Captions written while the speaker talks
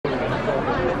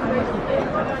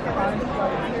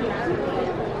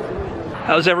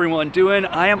How's everyone doing?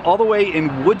 I am all the way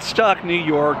in Woodstock, New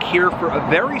York, here for a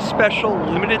very special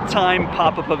limited time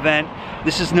pop-up event.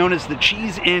 This is known as the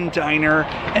Cheez-In Diner,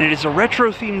 and it is a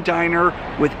retro-themed diner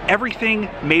with everything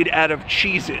made out of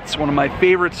Cheez-Its, one of my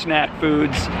favorite snack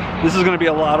foods. This is gonna be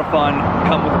a lot of fun.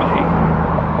 Come with me.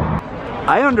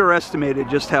 I underestimated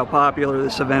just how popular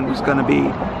this event was gonna be.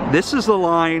 This is the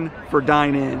line for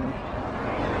dine-in.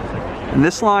 And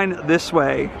this line this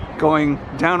way, going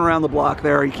down around the block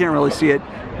there, you can't really see it.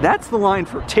 That's the line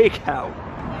for takeout.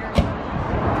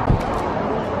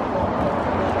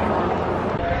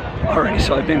 Alrighty,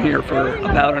 so I've been here for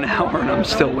about an hour and I'm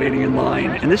still waiting in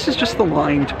line. And this is just the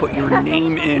line to put your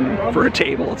name in for a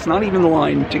table. It's not even the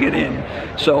line to get in.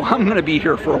 So I'm gonna be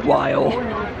here for a while.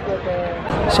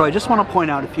 So I just want to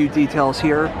point out a few details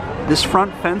here. This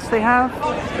front fence they have,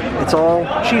 it's all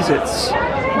Cheez-Its.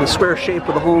 The square shape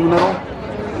with a hole in the middle.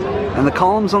 And the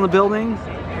columns on the building,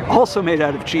 also made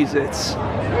out of Cheez-Its.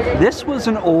 This was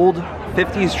an old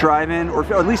 50s drive-in, or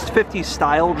at least 50s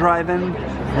style drive-in,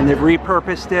 and they've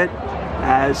repurposed it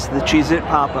as the Cheez-It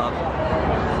pop-up.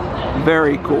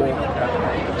 Very cool.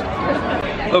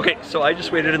 Okay, so I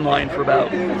just waited in line for about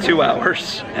 2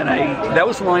 hours, and that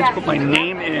was the line to put my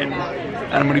name in,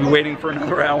 and I'm gonna be waiting for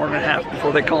another hour and a half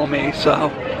before they call me,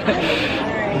 so.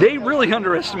 They really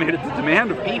underestimated the demand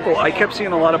of people. I kept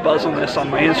seeing a lot of buzz on this on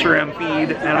my Instagram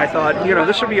feed, and I thought, you know,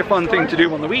 this would be a fun thing to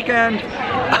do on the weekend.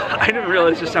 I didn't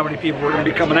realize just how many people were gonna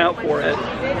be coming out for it.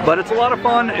 But it's a lot of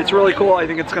fun, it's really cool, I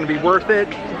think it's gonna be worth it.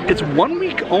 It's 1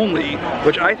 week only,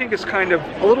 which I think is kind of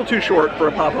a little too short for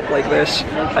a pop-up like this.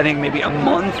 I think maybe a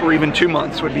month or even 2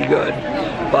 months would be good.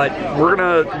 But we're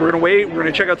gonna wait, we're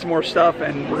gonna check out some more stuff,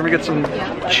 and we're gonna get some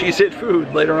Cheez-It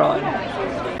food later on.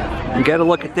 You gotta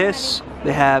look at this.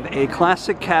 They have a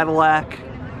classic Cadillac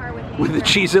with the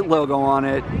Cheez-It logo on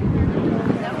it.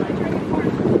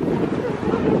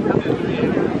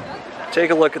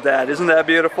 Take a look at that, isn't that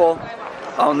beautiful?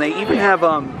 Oh, and they even have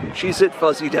Cheez-It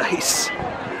fuzzy dice.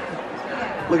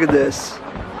 Look at this.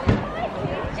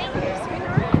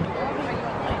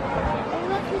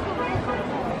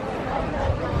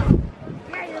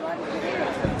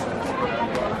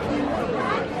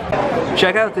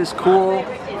 Check out this cool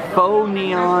faux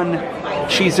neon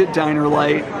Cheez-It diner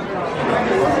light.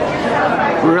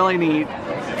 Really neat.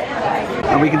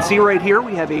 And we can see right here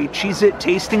we have a Cheez-It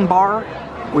tasting bar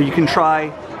where you can try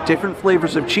different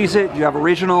flavors of Cheez-It. You have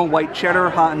original, white cheddar,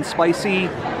 hot and spicy.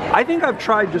 I think I've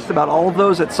tried just about all of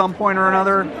those at some point or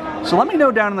another. So let me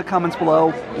know down in the comments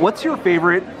below, what's your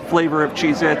favorite flavor of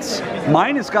Cheez-Its?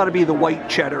 Mine has got to be the white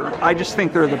cheddar. I just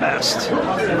think they're the best.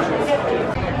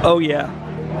 Oh yeah,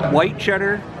 white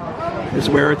cheddar is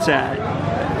where it's at.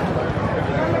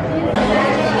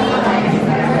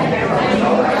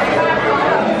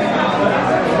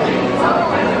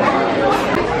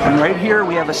 And right here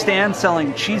we have a stand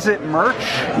selling Cheez-It merch.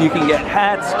 You can get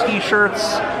hats,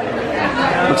 t-shirts.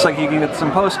 Looks like you can get some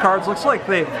postcards. Looks like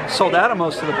they've sold out of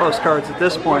most of the postcards at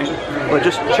this point. But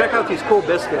just check out these cool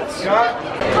biscuits.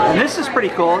 And this is pretty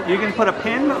cool. You can put a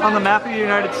pin on the map of the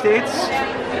United States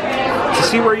to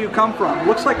see where you come from.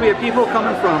 Looks like we have people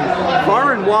coming from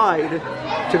far and wide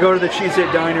to go to the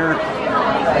Cheez-It Diner.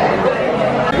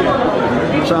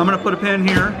 So I'm gonna put a pin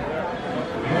here.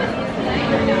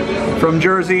 From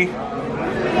Jersey.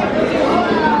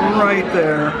 Right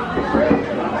there.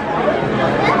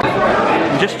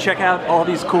 And just check out all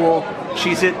these cool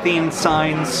Cheez-It themed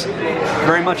signs.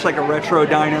 Very much like a retro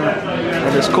diner.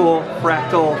 And this cool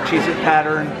fractal Cheez-It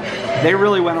pattern. They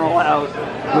really went all out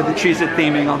with the Cheez-It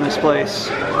theming on this place.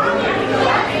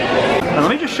 Now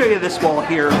let me just show you this wall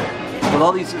here with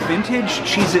all these vintage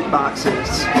Cheez-It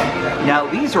boxes. Now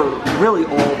these are really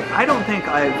old. I don't think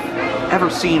I've ever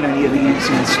seen any of these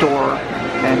in store.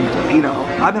 And you know,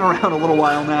 I've been around a little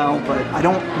while now, but I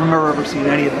don't remember ever seeing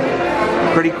any of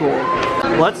them. Pretty cool.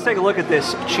 Let's take a look at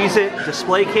this Cheez-It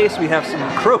display case. We have some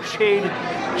crocheted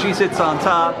Cheez-Its on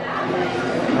top.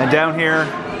 And down here,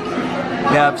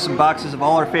 we have some boxes of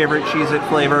all our favorite Cheez-It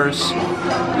flavors.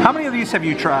 How many of these have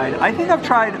you tried? I think I've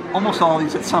tried almost all of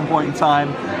these at some point in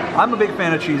time. I'm a big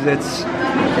fan of Cheez-Its.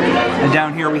 And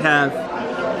down here we have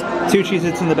 2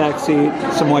 Cheez-Its in the back seat,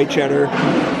 some white cheddar.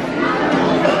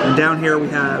 And down here we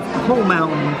have a whole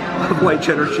mountain of white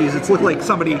cheddar Cheez-Its. Look like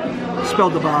somebody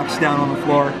spilled the box down on the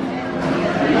floor.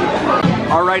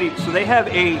 Alrighty, so they have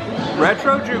a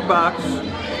retro jukebox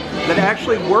that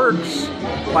actually works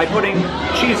by putting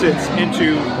Cheez-Its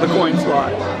into the coin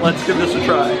slot. Let's give this a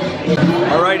try.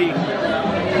 Alrighty,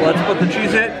 let's put the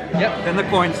Cheez-It in the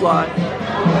coin slot.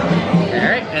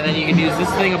 Alright, and then you can use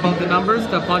this thing above the numbers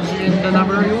to punch in the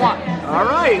number you want.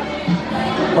 Alright,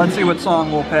 let's see what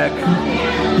song we'll pick.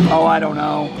 Oh, I don't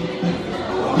know.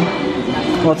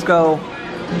 Let's go,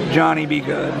 Johnny be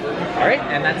good. All right,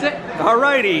 and that's it.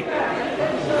 Alrighty.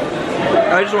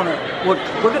 I just want to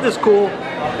look at this cool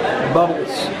bubbles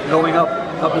going up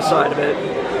the side of it.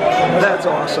 That's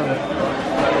awesome.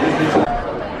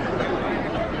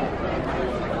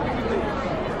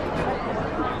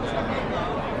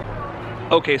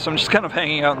 Okay, so I'm just kind of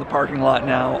hanging out in the parking lot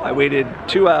now. I waited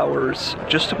 2 hours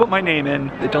just to put my name in.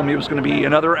 They told me it was going to be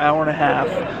another hour and a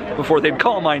half before they'd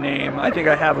call my name. I think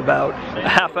I have about a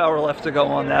half hour left to go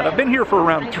on that. I've been here for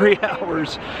around 3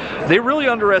 hours. They really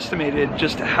underestimated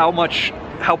just how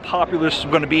popular this is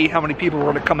going to be, how many people are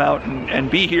going to come out and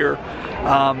be here.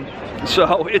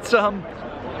 So it's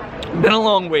been a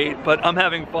long wait, but I'm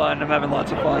having fun. I'm having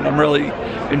lots of fun. I'm really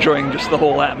enjoying just the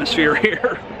whole atmosphere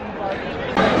here.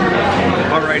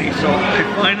 Alrighty, so I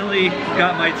finally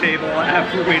got my table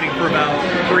after waiting for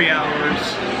about 3 hours.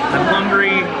 I'm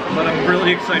hungry, but I'm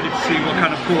really excited to see what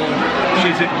kind of cool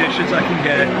Cheez-It dishes I can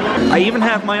get. I even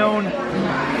have my own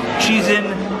Cheez-In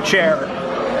chair.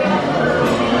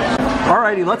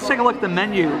 Alrighty, let's take a look at the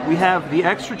menu. We have the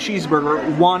extra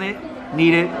cheeseburger, want it,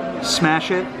 need it, smash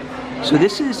it. So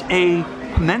this is a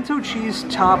pimento cheese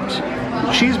topped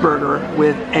cheeseburger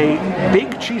with a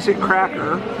big Cheez-It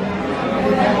cracker.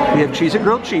 We have Cheez-It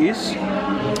grilled cheese.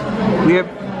 We have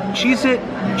Cheez-It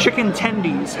chicken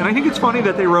tendies. And I think it's funny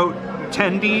that they wrote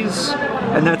tendies,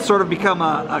 and that's sort of become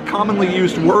a commonly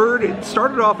used word. It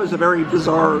started off as a very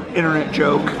bizarre internet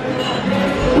joke.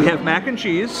 We have mac and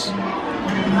cheese.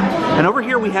 And over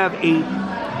here we have a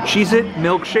Cheez-It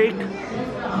milkshake.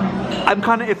 I'm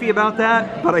kind of iffy about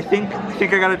that, but I think I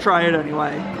gotta try it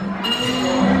anyway.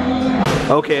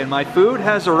 Okay, and my food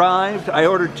has arrived. I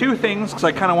ordered 2 things because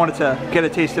I kind of wanted to get a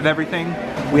taste of everything.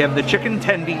 We have the chicken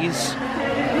tendies,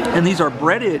 and these are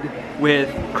breaded with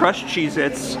crushed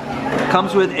Cheez-Its.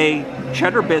 Comes with a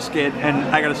cheddar biscuit, and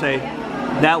I gotta say,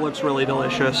 that looks really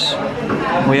delicious.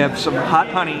 We have some hot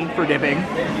honey for dipping.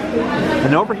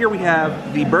 And over here we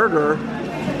have the burger,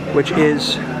 which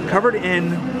is covered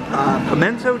in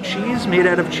pimento cheese made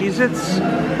out of Cheez-Its.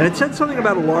 And it said something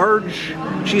about a large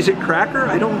Cheez-It cracker.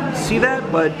 I don't see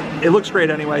that, but it looks great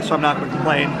anyway, so I'm not going to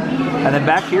complain. And then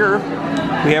back here,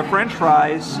 we have French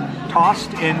fries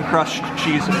tossed in crushed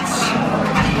Cheez-Its.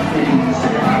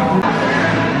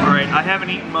 Alright, I haven't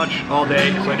eaten much all day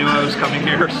because I knew I was coming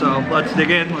here, so let's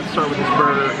dig in. Let's start with this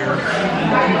burger here.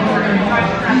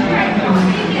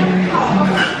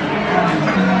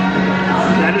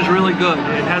 That is really good.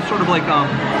 It has sort of like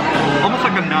almost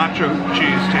like a nacho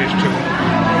cheese taste to it.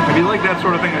 If you like that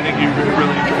sort of thing, I think you would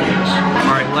really enjoy this.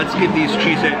 Alright, let's give these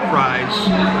Cheez-It fries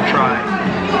a try.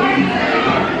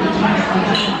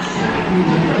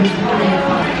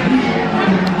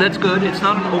 That's good. It's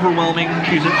not an overwhelming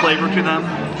Cheez-It flavor to them.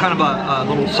 Kind of a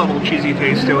little subtle cheesy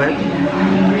taste to it.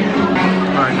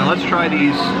 Alright, now let's try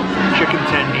these chicken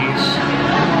tendies.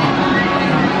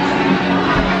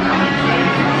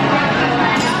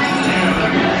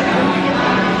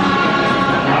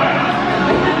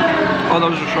 Oh,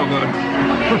 those are so good.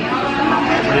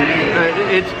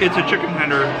 It's a chicken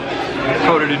tender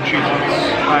coated in Cheez-Its.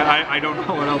 I don't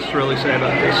know what else to really say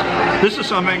about this. This is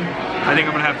something I think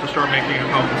I'm gonna have to start making at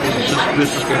home.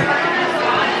 This is good.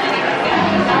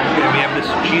 Okay, we have this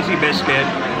cheesy biscuit.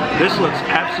 This looks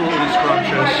absolutely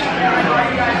scrumptious.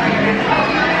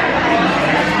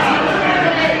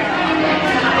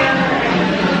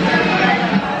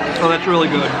 Oh, that's really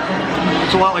good.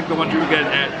 It's a lot like the ones you would get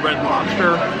at Red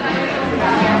Lobster.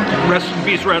 Rest in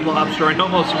peace, Red Lobster. I know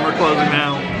most of them are closing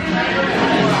now.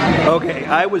 Okay,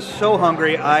 I was so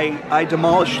hungry, I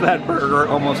demolished that burger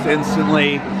almost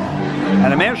instantly.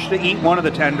 And I managed to eat one of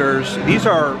the tenders. These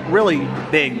are really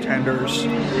big tenders.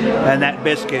 And that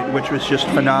biscuit, which was just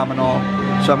phenomenal.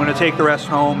 So I'm gonna take the rest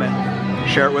home and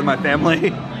share it with my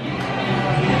family.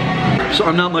 So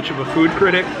I'm not much of a food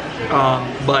critic,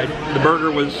 but the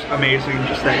burger was amazing.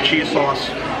 Just that cheese sauce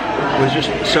was just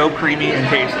so creamy and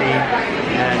tasty,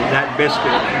 and that biscuit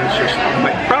was just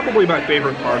probably my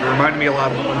favorite part. It reminded me a lot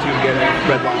of the ones you would get at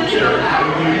Red Lobster.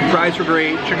 Fries were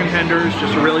great, chicken tenders,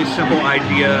 just a really simple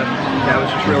idea that was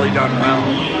just really done well.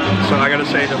 So I gotta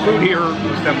say, the food here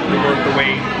was definitely worth the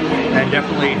wait, and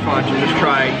definitely fun to just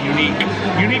try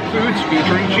unique foods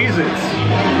featuring Cheez-Its.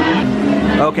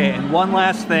 Okay, and one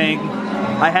last thing.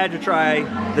 I had to try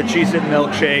the Cheez-It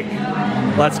milkshake.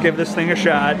 Let's give this thing a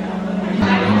shot.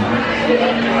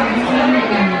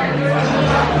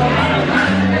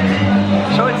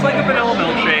 So it's like a vanilla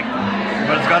milkshake,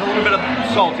 but it's got a little bit of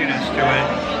saltiness to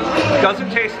it. It doesn't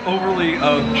taste overly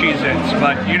of Cheez-Its,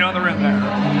 but you know they're in there.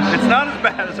 It's not as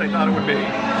bad as I thought it would be.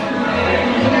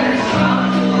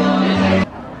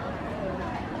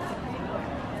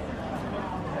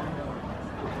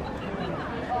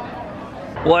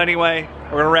 Well, anyway,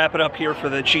 we're gonna wrap it up here for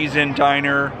the Cheez-In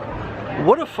Diner.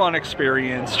 What a fun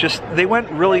experience. Just, they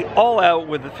went really all out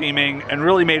with the theming and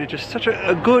really made it just such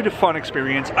a good, fun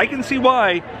experience. I can see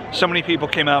why so many people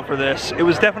came out for this. It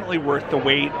was definitely worth the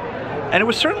wait. And it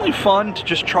was certainly fun to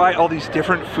just try all these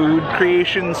different food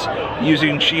creations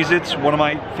using Cheez-Its, one of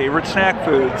my favorite snack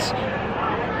foods.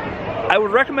 I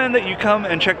would recommend that you come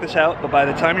and check this out, but by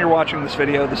the time you're watching this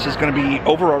video, this is gonna be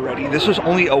over already. This was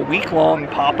only a week-long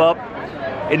pop-up.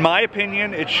 In my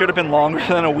opinion, it should have been longer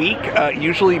than a week.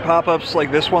 Usually pop-ups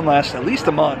like this one last at least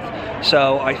a month.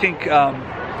 So I think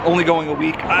only going a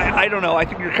week, I don't know, I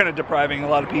think you're kind of depriving a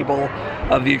lot of people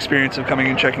of the experience of coming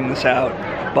and checking this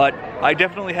out. But I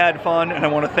definitely had fun, and I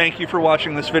want to thank you for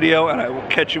watching this video, and I will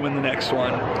catch you in the next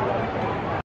one.